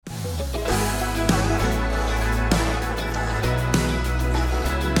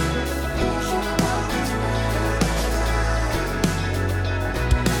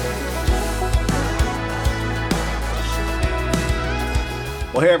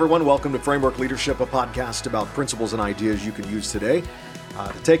Well, hey, everyone. Welcome to Framework Leadership, a podcast about principles and ideas you can use today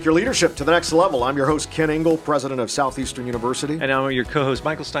to take your leadership to the next level. I'm your host, Ken Engel, president of Southeastern University. And I'm your co-host,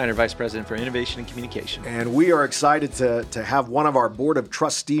 Michael Steiner, vice president for innovation and communication. And we are excited to have one of our board of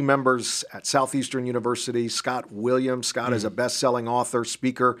trustee members at Southeastern University, Scott Williams. Scott is a best-selling author,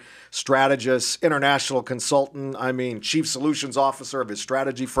 speaker, strategist, international consultant, chief solutions officer of his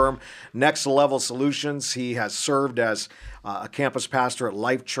strategy firm, Next Level Solutions. He has served as a campus pastor at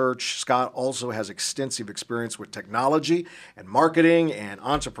Life Church. Scott also has extensive experience with technology and marketing and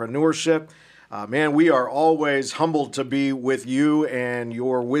entrepreneurship. Man, we are always humbled to be with you and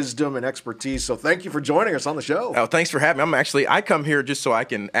your wisdom and expertise. So thank you for joining us on the show. Oh, thanks for having me. I come here just so I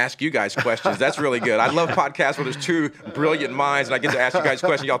can ask you guys questions. That's really good. I love podcasts where there's two brilliant minds and I get to ask you guys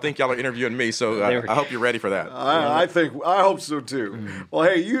questions. Y'all think y'all are interviewing me, so I hope you're ready for that. I hope so too. Well,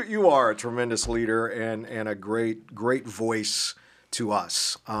 hey, you are a tremendous leader and a great voice to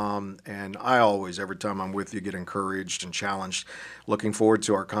us. And I always, every time I'm with you, get encouraged and challenged. Looking forward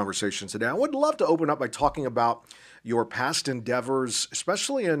to our conversation today. I would love to open up by talking about your past endeavors,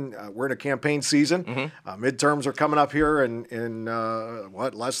 especially we're in a campaign season. Midterms are coming up here in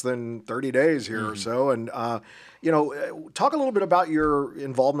less than 30 days here or so. And, talk a little bit about your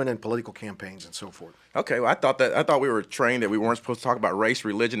involvement in political campaigns and so forth. Okay, well, I thought we were trained that we weren't supposed to talk about race,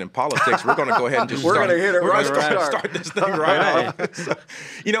 religion, and politics. We're going to go ahead and just start this thing right off.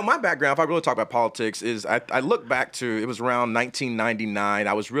 So, my background, if I really talk about politics, is I look back to, it was around 1999.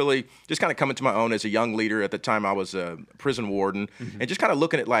 I was really just kind of coming to my own as a young leader. At the time, I was a prison warden, and just kind of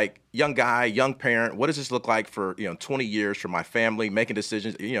looking at like young guy, young parent. What does this look like for 20 years for my family, making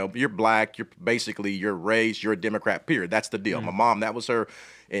decisions? You're black, you're raised, you're a Democrat. Period. That's the deal. My mom, that was her.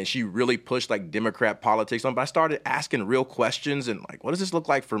 And she really pushed like Democrat politics on. But I started asking real questions and like, what does this look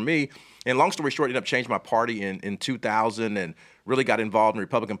like for me? And long story short, I ended up changing my party in 2000 and really got involved in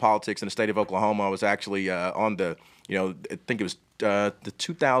Republican politics in the state of Oklahoma. I was actually on the, I think it was the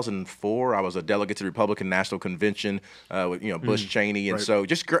 2004. I was a delegate to the Republican National Convention with, Bush Cheney. And so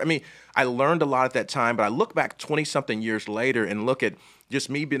I learned a lot at that time. But I look back 20-something years later and look at just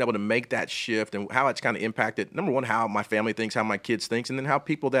me being able to make that shift and how it's kind of impacted, number one, how my family thinks, how my kids think, and then how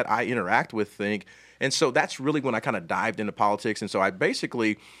people that I interact with think. And so that's really when I kind of dived into politics. And so I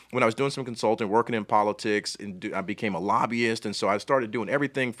basically, when I was doing some consulting, working in politics, I became a lobbyist. And so I started doing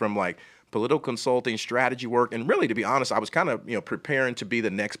everything from like political consulting, strategy work, and really, to be honest, I was kind of, preparing to be the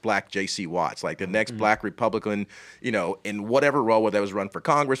next black J.C. Watts, like the next black Republican, in whatever role, whether that was run for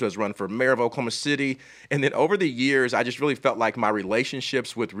Congress, whether it was run for mayor of Oklahoma City. And then over the years, I just really felt like my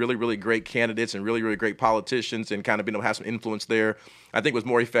relationships with really, really great candidates and really, really great politicians and kind of being able to have some influence there, I think was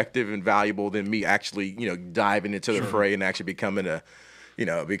more effective and valuable than me actually, diving into the fray and actually becoming an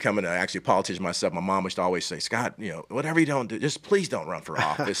actually politician myself. My mom used to always say, Scott, whatever you don't do, just please don't run for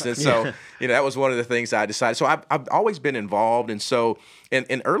office. And so, that was one of the things I decided. So I've always been involved. And so,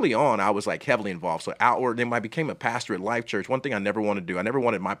 and early on, I was like heavily involved. So outward, then I became a pastor at Life Church. One thing I never wanted to do, I never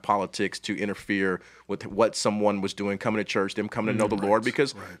wanted my politics to interfere with what someone was doing, coming to church, them coming to know the Lord,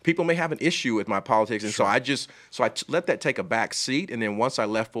 because people may have an issue with my politics. And so I let that take a back seat. And then once I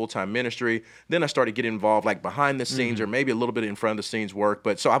left full-time ministry, then I started getting involved like behind the scenes or maybe a little bit in front of the scenes work.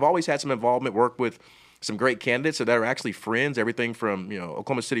 But so I've always had some involvement, worked with some great candidates that are actually friends, everything from,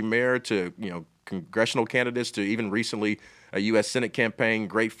 Oklahoma City mayor to, congressional candidates to even recently a U.S. Senate campaign,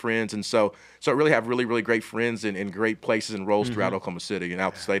 great friends. And so I really have really, really great friends in great places and roles throughout Oklahoma City and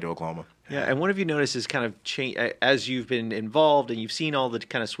out the state of Oklahoma. Yeah, and what have you noticed is kind of change as you've been involved and you've seen all the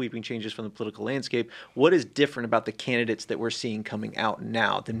kind of sweeping changes from the political landscape? What is different about the candidates that we're seeing coming out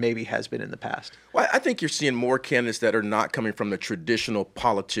now than maybe has been in the past? Well, I think you're seeing more candidates that are not coming from the traditional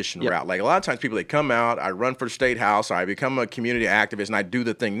politician route. Like a lot of times people, they come out, I run for the state house, or I become a community activist, and I do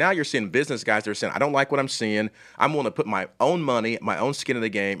the thing. Now you're seeing business guys that are saying, I don't like what I'm seeing. I'm willing to put my own money, my own skin in the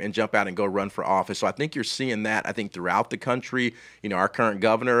game, and jump out and go run for office. So I think you're seeing that, I think, throughout the country. Our current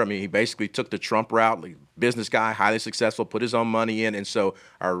governor, he basically took the Trump route, like business guy, highly successful, put his own money in. And so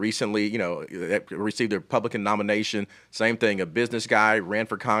recently, received a Republican nomination. Same thing, a business guy, ran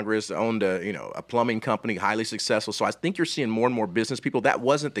for Congress, owned a plumbing company, highly successful. So I think you're seeing more and more business people. That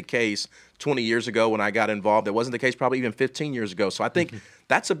wasn't the case 20 years ago when I got involved. That wasn't the case probably even 15 years ago. So I think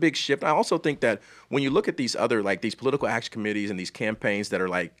that's a big shift. I also think that when you look at these other, like these political action committees and these campaigns that are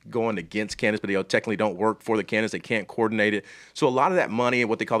like going against candidates, but they technically don't work for the candidates, they can't coordinate it. So a lot of that money and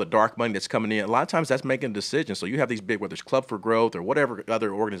what they call the dark money that's coming in, a lot of times that's making decisions. So you have these big, whether it's Club for Growth or whatever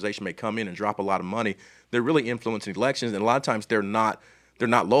other organization may come in and drop a lot of money, they're really influencing elections. And a lot of times they're not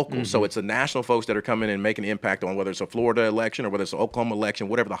local. So it's the national folks that are coming in and making an impact on whether it's a Florida election or whether it's an Oklahoma election,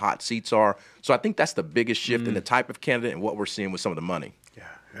 whatever the hot seats are. So I think that's the biggest shift in the type of candidate and what we're seeing with some of the money. Yeah.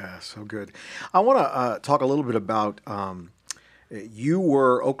 Yeah, so good. I want to talk a little bit about you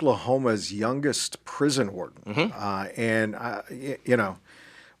were Oklahoma's youngest prison warden, and you know.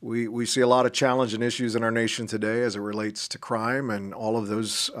 We see a lot of challenge and issues in our nation today as it relates to crime and all of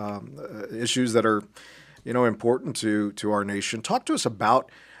those issues that are, important to our nation. Talk to us about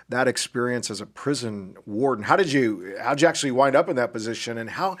that experience as a prison warden. How'd you actually wind up in that position,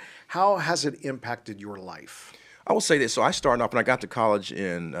 and how has it impacted your life? I will say this. So I started off when I got to college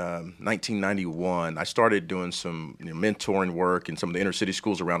in 1991. I started doing some mentoring work in some of the inner city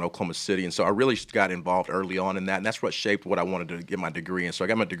schools around Oklahoma City. And so I really got involved early on in that. And that's what shaped what I wanted to get my degree in. So I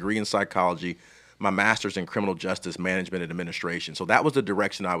got my degree in psychology, my master's in criminal justice management and administration. So that was the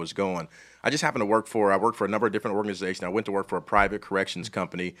direction I was going. I just happened to work for a number of different organizations. I went to work for a private corrections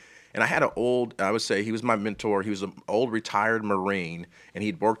company. And I had I would say he was my mentor. He was an old retired Marine, and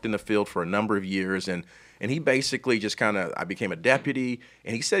he'd worked in the field for a number of years. And he basically just I became a deputy,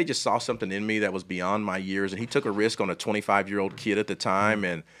 and he said he just saw something in me that was beyond my years, and he took a risk on a 25-year-old kid at the time,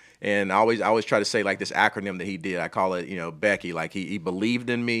 and I always try to say like this acronym that he did. I call it, Becky. Like he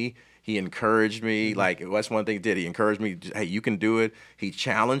believed in me. He encouraged me. Like that's one thing he did. He encouraged me. Hey, you can do it. He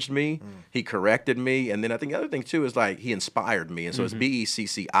challenged me. He corrected me. And then I think the other thing too is like he inspired me. And so it's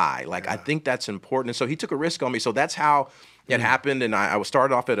BECCI. Like I think that's important. And so he took a risk on me. So that's how it happened. And I was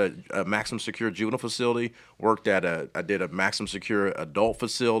started off at a maximum secure juvenile facility. I did a maximum secure adult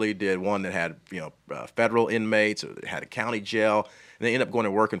facility. Did one that had federal inmates. It had a county jail. And they ended up going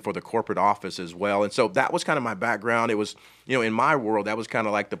and working for the corporate office as well. And so that was kind of my background. It was, in my world, that was kind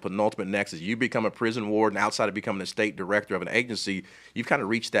of like the penultimate nexus. You become a prison warden outside of becoming a state director of an agency, you've kind of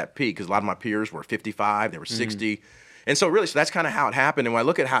reached that peak because a lot of my peers were 55, they were 60. And so that's kind of how it happened. And when I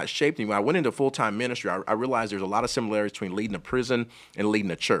look at how it shaped me, when I went into full-time ministry, I realized there's a lot of similarities between leading a prison and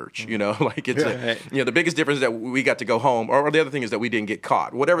leading a church. Like it's the biggest difference is that we got to go home, or the other thing is that we didn't get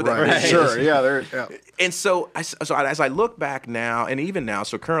caught, whatever that is. Sure, yeah. And so as I look back now, and even now,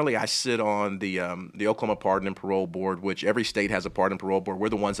 so currently I sit on the Oklahoma Pardon and Parole Board, which every state has a pardon and parole board. We're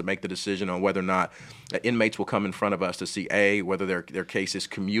the ones that make the decision on whether or not inmates will come in front of us to see whether their case is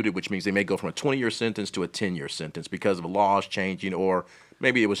commuted, which means they may go from a 20-year sentence to a 10-year sentence because of laws changing, or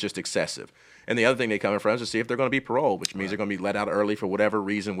maybe it was just excessive. And the other thing they come in front of us to see if they're going to be paroled, which means they're going to be let out early for whatever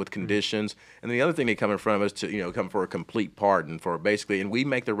reason with conditions. And the other thing they come in front of us to, come for a complete pardon for basically, and we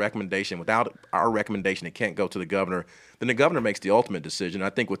make the recommendation. Without our recommendation, it can't go to the governor. Then the governor makes the ultimate decision. I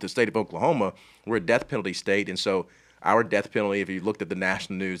think with the state of Oklahoma, we're a death penalty state, and so our death penalty, if you looked at the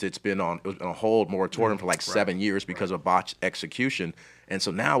national news, it was on a hold moratorium for like 7 years because of botched execution. And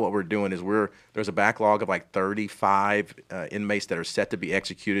so now what we're doing is there's a backlog of like 35 inmates that are set to be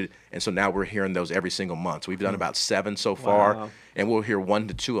executed. And so now we're hearing those every single month. So we've done about 7 so far, and we'll hear 1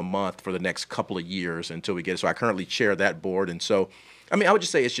 to 2 a month for the next couple of years until we get it. So I currently chair that board. And so, I would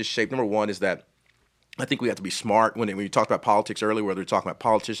just say it's just shaped. Number one is that I think we have to be smart when you talked about politics earlier, whether you're talking about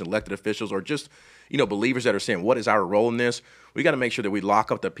politicians, elected officials, or just believers that are saying, what is our role in this? We got to make sure that we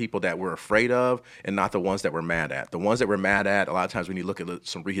lock up the people that we're afraid of and not the ones that we're mad at. The ones that we're mad at, a lot of times we need to look at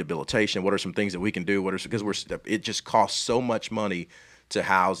some rehabilitation. What are some things that we can do? Because it just costs so much money to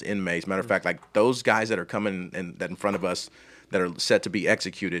house inmates. Matter of fact, like those guys that are coming in front of us that are set to be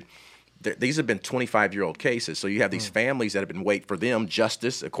executed, these have been 25-year-old cases. So you have these families that have been waiting for them.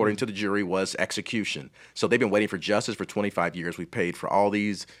 Justice, according to the jury, was execution. So they've been waiting for justice for 25 years. We've paid for all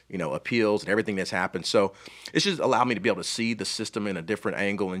these, appeals and everything that's happened. So it's just allowed me to be able to see the system in a different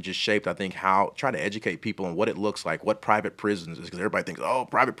angle and just shaped, I think, try to educate people on what it looks like, what private prisons is. Because everybody thinks,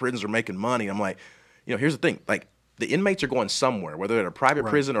 private prisons are making money. I'm like, here's the thing. Like, the inmates are going somewhere, whether they're a private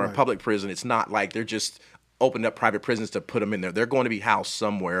prison or a public prison. It's not like they're just opened up private prisons to put them in there. They're going to be housed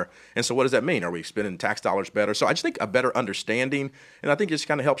somewhere. And so what does that mean? Are we spending tax dollars better? So I just think a better understanding, and I think it just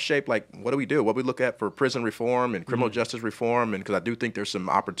kind of helps shape, like, what do we do? What do we look at for prison reform and criminal justice reform? And because I do think there's some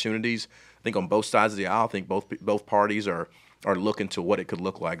opportunities, I think on both sides of the aisle, I think both parties are looking to what it could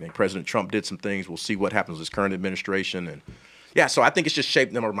look like. I think President Trump did some things. We'll see what happens with his current administration. And yeah, so I think it's just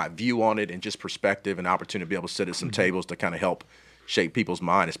shaped my view on it and just perspective and opportunity to be able to sit at some tables to kind of help shape people's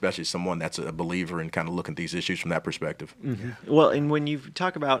mind, especially someone that's a believer and kind of looking at these issues from that perspective. Well, and when you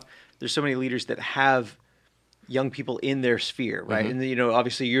talk about, there's so many leaders that have young people in their sphere, right? And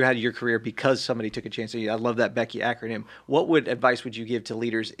obviously you had your career because somebody took a chance. I love that Becky acronym. What advice would you give to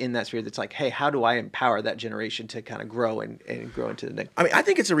leaders in that sphere that's like, hey, how do I empower that generation to kind of grow and grow into the next? I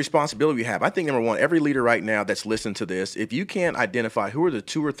think it's a responsibility we have. I think, number one, every leader right now that's listening to this, if you can't identify who are the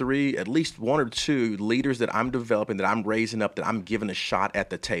 2 or 3, at least 1 or 2 leaders that I'm developing, that I'm raising up, that I'm giving a shot at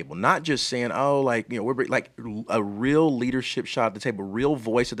the table, not just saying, we're like a real leadership shot at the table, real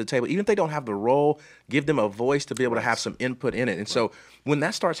voice at the table. Even if they don't have the role, give them a voice voice, to be able to have some input in it. And so when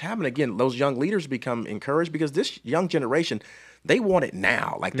that starts happening, again, those young leaders become encouraged, because this young generation, they want it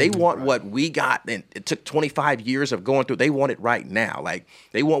now. Like, they want what we got, and it took 25 years of going through. They want it right now. Like,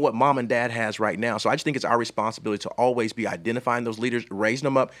 they want what mom and dad has right now. So I just think it's our responsibility to always be identifying those leaders, raising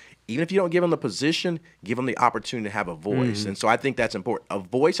them up. Even if you don't give them the position, give them the opportunity to have a voice. And so I think that's important. A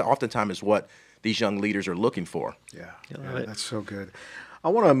voice oftentimes is what these young leaders are looking for. Yeah, that's so good. I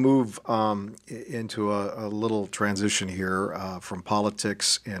want to move into a little transition here from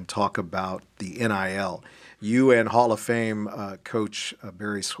politics and talk about the NIL. You and Hall of Fame coach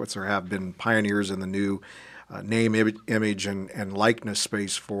Barry Switzer have been pioneers in the new name, image, and likeness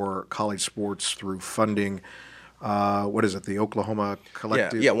space for college sports through funding. What is it? The Oklahoma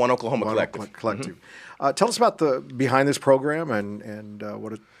Collective? Yeah, One Oklahoma Collective. Tell us about the behind this program and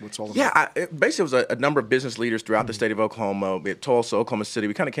what's all about. Yeah, basically it was a number of business leaders throughout the state of Oklahoma, at Tulsa, Oklahoma City.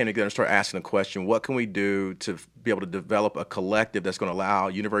 We kind of came together and started asking the question, what can we do to be able to develop a collective that's going to allow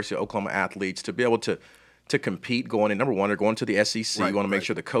University of Oklahoma athletes to be able to compete going in. Number one, they're going to the SEC. We want to make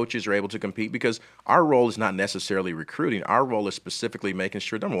sure the coaches are able to compete, because our role is not necessarily recruiting. Our role is specifically making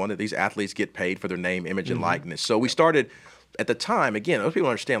sure, number one, that these athletes get paid for their name, image, and likeness. So we started, at the time, again, most people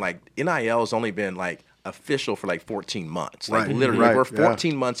understand, like, NIL has only been, like, official for like 14 months. Like, literally, we're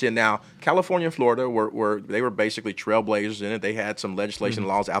 14 months in now. California and Florida they were basically trailblazers in it. They had some legislation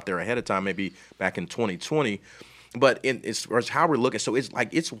laws out there ahead of time, maybe back in 2020. But as far as how we're looking, so it's like,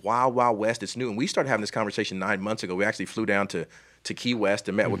 it's wild, wild west. It's new. And we started having this conversation 9 months ago. We actually flew down to Key West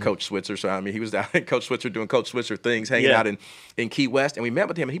and met with Coach Switzer. So, I mean, he was down at Coach Switzer doing Coach Switzer things, hanging out in Key West. And we met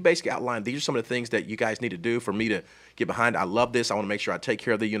with him, and he basically outlined, these are some of the things that you guys need to do for me to get behind. I love this. I want to make sure I take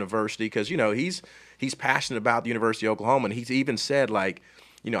care of the university, because, you know, he's passionate about the University of Oklahoma. And he's even said, like,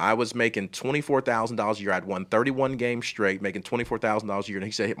 you know, I was making $24,000 a year. I'd won 31 games straight, making $24,000 a year. And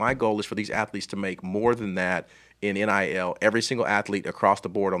he said, my goal is for these athletes to make more than that in NIL, every single athlete across the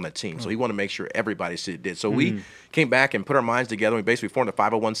board on that team. So he wanted to make sure everybody did. So we came back and put our minds together. We basically formed a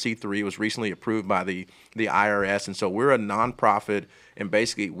 501c3. It was recently approved by the IRS. And so we're a nonprofit, and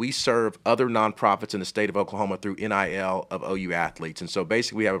basically we serve other nonprofits in the state of Oklahoma through NIL of OU athletes. And so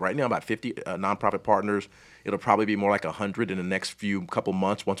basically we have right now about 50 nonprofit partners. It'll probably be more like 100 in the next couple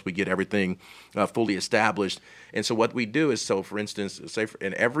months once we get everything fully established. And so what we do is, so for instance, say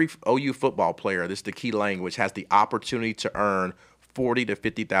in every OU football player, this is the key language, has the opportunity to earn $40,000 to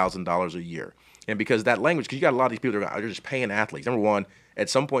 $50,000 a year. And because that language, because you got a lot of these people that are just paying athletes. Number one, at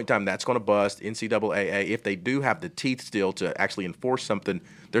some point in time, that's going to bust. NCAA, if they do have the teeth still to actually enforce something,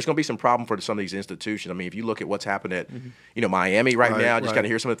 there's going to be some problem for some of these institutions. I mean, if you look at what's happened at, you know, Miami right now, just kind of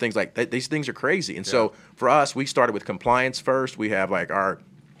hear some of the things like these things are crazy. And so for us, we started with compliance first. We have like our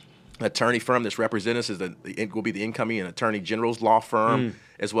attorney firm that's representing us will be the incoming and attorney general's law firm,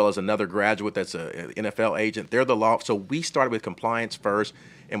 as well as another graduate that's an NFL agent. They're the law. So we started with compliance first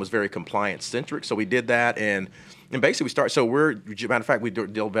and was very compliance centric. So we did that, and basically we start. So matter of fact, we're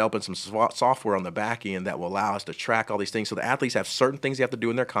developing some software on the back end that will allow us to track all these things. So the athletes have certain things they have to do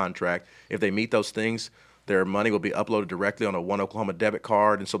in their contract. If they meet those things, their money will be uploaded directly on a One Oklahoma debit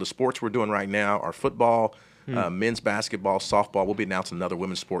card. And so the sports we're doing right now are football, men's basketball, softball. We'll be announcing another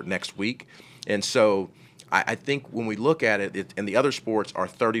women's sport next week. And so I think when we look at it, and the other sports are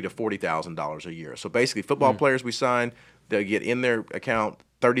 $30,000 to $40,000 a year. So basically, football players we sign, they'll get in their account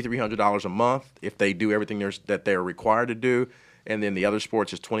 $3,300 a month if they do everything that they're required to do. And then the other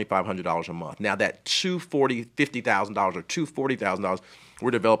sports is $2,500 a month. Now that $50,000 or $40,000,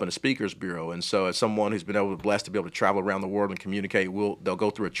 we're developing a speakers bureau. And so as someone who's been blessed to be able to travel around the world and communicate, they'll go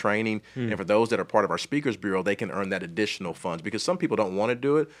through a training. And for those that are part of our speakers bureau, they can earn that additional funds, because some people don't want to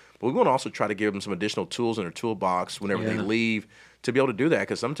do it. But we want to also try to give them some additional tools in their toolbox whenever they leave to be able to do that,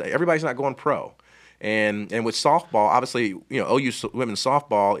 because sometimes everybody's not going pro. And with softball, obviously, you know, OU women's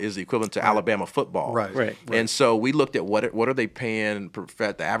softball is the equivalent to Alabama football. Right. And so we looked at what are they paying,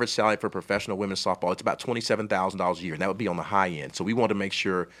 the average salary for professional women's softball. It's about $27,000 a year, and that would be on the high end. So we wanted to make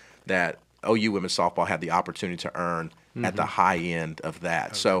sure that OU women's softball had the opportunity to earn at the high end of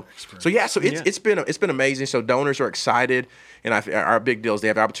that. So it's been amazing. So donors are excited, and our big deal is they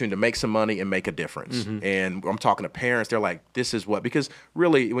have the opportunity to make some money and make a difference. And I'm talking to parents. They're like, this is what, because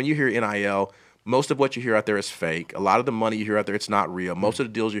really when you hear NIL, most of what you hear out there is fake. A lot of the money you hear out there, it's not real. Most of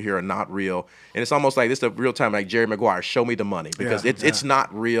the deals you hear are not real. And it's almost like this is the real time, like Jerry Maguire, show me the money, because it's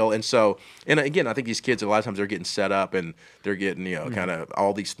not real. And so, and again, I think these kids, a lot of times they're getting set up and they're getting, you know, kind of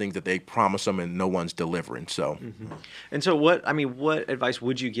all these things that they promise them and no one's delivering. So, And so what advice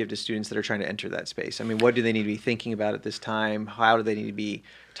would you give to students that are trying to enter that space? I mean, what do they need to be thinking about at this time? How do they need to be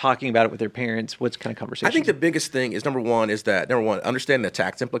talking about it with their parents? What's kind of conversation? I think the biggest thing is, number one, understanding the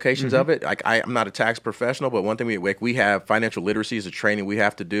tax implications of it. Like I'm I'm not a tax professional, but one thing we have financial literacy is a training we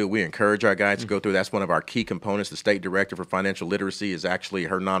have to do. We encourage our guys to go through. That's one of our key components. The state director for financial literacy is actually,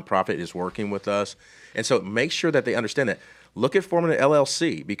 her nonprofit is working with us. And so make sure that they understand that. Look at forming an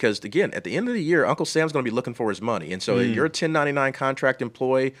LLC because, again, at the end of the year, Uncle Sam's going to be looking for his money. And so if you're a 1099 contract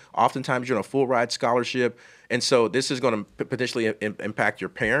employee, oftentimes you're on a full ride scholarship. And so this is going to potentially impact your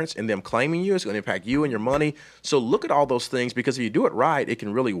parents and them claiming you. It's going to impact you and your money. So look at all those things because if you do it right, it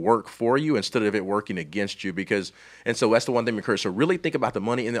can really work for you instead of it working against you. And so that's the one thing we encourage. So really think about the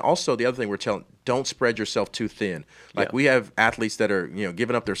money. And then also the other thing we're telling, don't spread yourself too thin. Like we have athletes that are,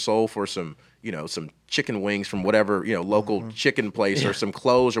 giving up their soul for some chicken wings from whatever, local chicken place or some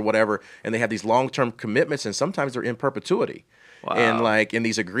clothes or whatever. And they have these long-term commitments and sometimes they're in perpetuity. Wow. And in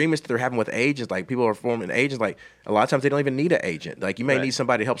these agreements that they're having with agents, like people are forming agents, like a lot of times they don't even need an agent. Like you may need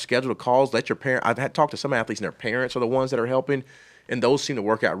somebody to help schedule the calls, let your parent. I've had talked to some athletes and their parents are the ones that are helping. And those seem to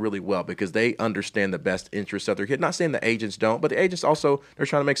work out really well because they understand the best interests of their kid. Not saying the agents don't, but the agents also, they're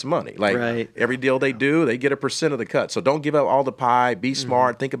trying to make some money. Like every deal they do, they get a % of the cut. So don't give up all the pie. Be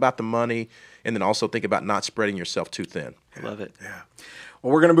smart. Think about the money. And then also think about not spreading yourself too thin. Love it. Yeah.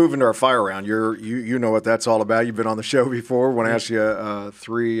 Well, we're going to move into our fire round. You know what that's all about. You've been on the show before. We want to ask you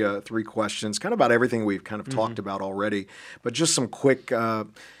three questions, kind of about everything we've kind of talked about already, but just some quick, gut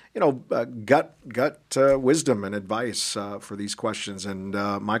wisdom and advice for these questions. And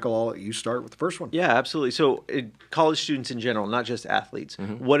Michael, I'll let you start with the first one. Yeah, absolutely. So, college students in general, not just athletes,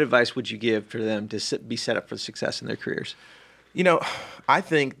 what advice would you give for them to be set up for success in their careers? I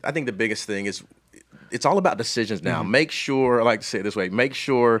think the biggest thing is it's all about decisions now. Make sure, I like to say it this way, make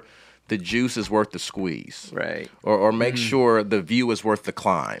sure the juice is worth the squeeze. Right. Or make sure the view is worth the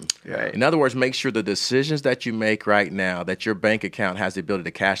climb. Right. In other words, make sure the decisions that you make right now, that your bank account has the ability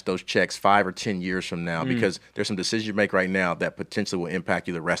to cash those checks 5 or 10 years from now, because there's some decisions you make right now that potentially will impact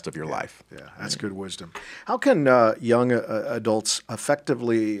you the rest of your life. Yeah, that's good wisdom. How can young adults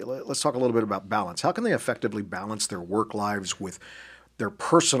effectively, let's talk a little bit about balance. How can they effectively balance their work lives with their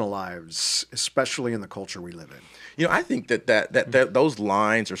personal lives, especially in the culture we live in? I think that those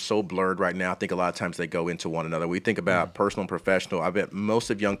lines are so blurred right now. I think a lot of times they go into one another. We think about personal and professional. I bet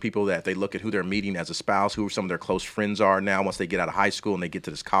most of young people that they look at who they're meeting as a spouse, who some of their close friends are now once they get out of high school and they get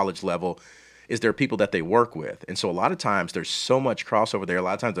to this college level, is there people that they work with. And so a lot of times there's so much crossover there. A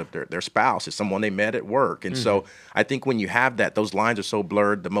lot of times their spouse is someone they met at work. And so I think when you have that, those lines are so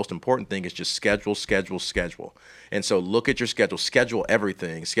blurred, the most important thing is just schedule. And so look at your schedule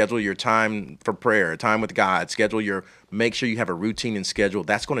everything. Schedule your time for prayer, time with God, make sure you have a routine and schedule.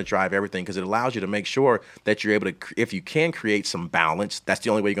 That's going to drive everything because it allows you to make sure that you're able to, if you can create some balance, that's the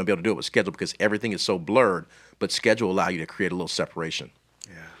only way you're going to be able to do it with schedule because everything is so blurred, but schedule will allow you to create a little separation.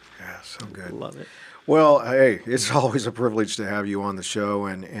 Yeah, so good. Love it. Well, hey, it's always a privilege to have you on the show,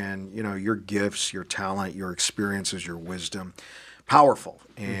 and your gifts, your talent, your experiences, your wisdom, powerful,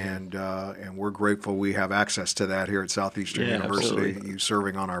 and we're grateful we have access to that here at Southeastern University. Absolutely. You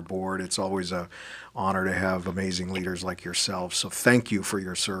serving on our board, it's always a honor to have amazing leaders like yourself. So thank you for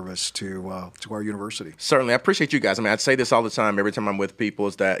your service to our university. Certainly. I appreciate you guys. I mean, I'd say this all the time, every time I'm with people,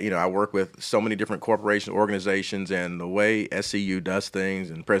 is that, I work with so many different corporations, organizations, and the way SCU does things,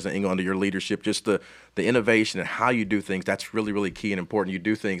 and President Engel, under your leadership, just the innovation and how you do things, that's really, really key and important. You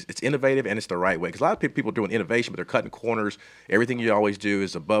do things, it's innovative and it's the right way. Because a lot of people are doing innovation, but they're cutting corners. Everything you always do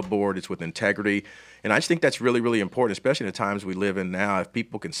is above board, it's with integrity. And I just think that's really, really important, especially in the times we live in now. If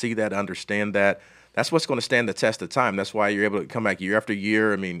people can see that, understand that, that's what's going to stand the test of time. That's why you're able to come back year after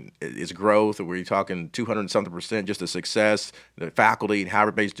year. I mean, it's growth. We're talking 200-something%, just the success, the faculty, and how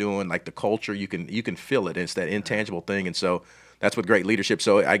everybody's doing, like the culture. You can feel it. It's that intangible thing. And so that's with great leadership.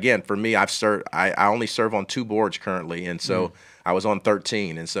 So again, for me, I only serve on 2 boards currently, and so I was on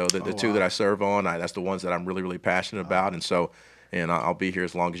 13. And so the 2 that I serve on, that's the ones that I'm really, really passionate about. And so. And I'll be here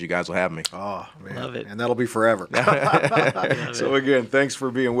as long as you guys will have me. Oh, man. Love it. And that'll be forever. So, again, thanks for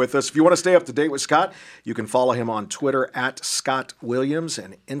being with us. If you want to stay up to date with Scott, you can follow him on Twitter at Scott Williams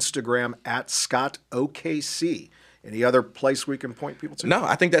and Instagram at ScottOKC. Any other place we can point people to? No,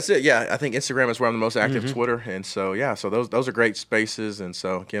 I think that's it. Yeah, I think Instagram is where I'm the most active, Twitter. And so, so those are great spaces. And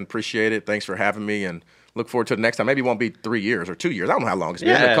so, again, appreciate it. Thanks for having me. And look forward to the next time. Maybe it won't be 3 years or 2 years. I don't know how long it's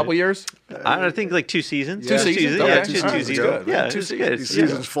been. A couple years? I think like 2 seasons. Yeah. 2 seasons? Yeah, Okay. 2 All right, seasons. good. Yeah, Two it's good. These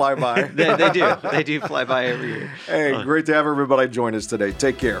seasons fly by. They do. They do fly by every year. Hey, great to have everybody join us today.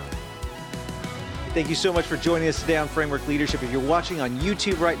 Take care. Thank you so much for joining us today on Framework Leadership. If you're watching on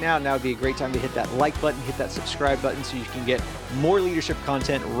YouTube right now would be a great time to hit that like button, hit that subscribe button so you can get more leadership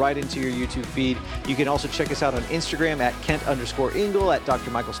content right into your YouTube feed. You can also check us out on Instagram at Kent_Engel, at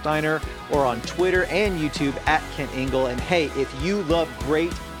Dr. Michael Steiner, or on Twitter and YouTube at Kent Engel. And hey, if you love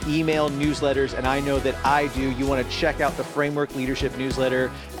great email newsletters, and I know that I do. You want to check out the Framework Leadership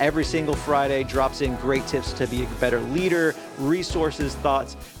newsletter. Every single Friday drops in great tips to be a better leader, resources,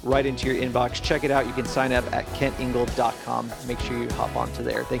 thoughts right into your inbox. Check it out. You can sign up at kentingle.com. Make sure you hop onto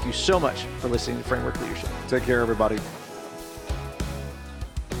there. Thank you so much for listening to Framework Leadership. Take care, everybody.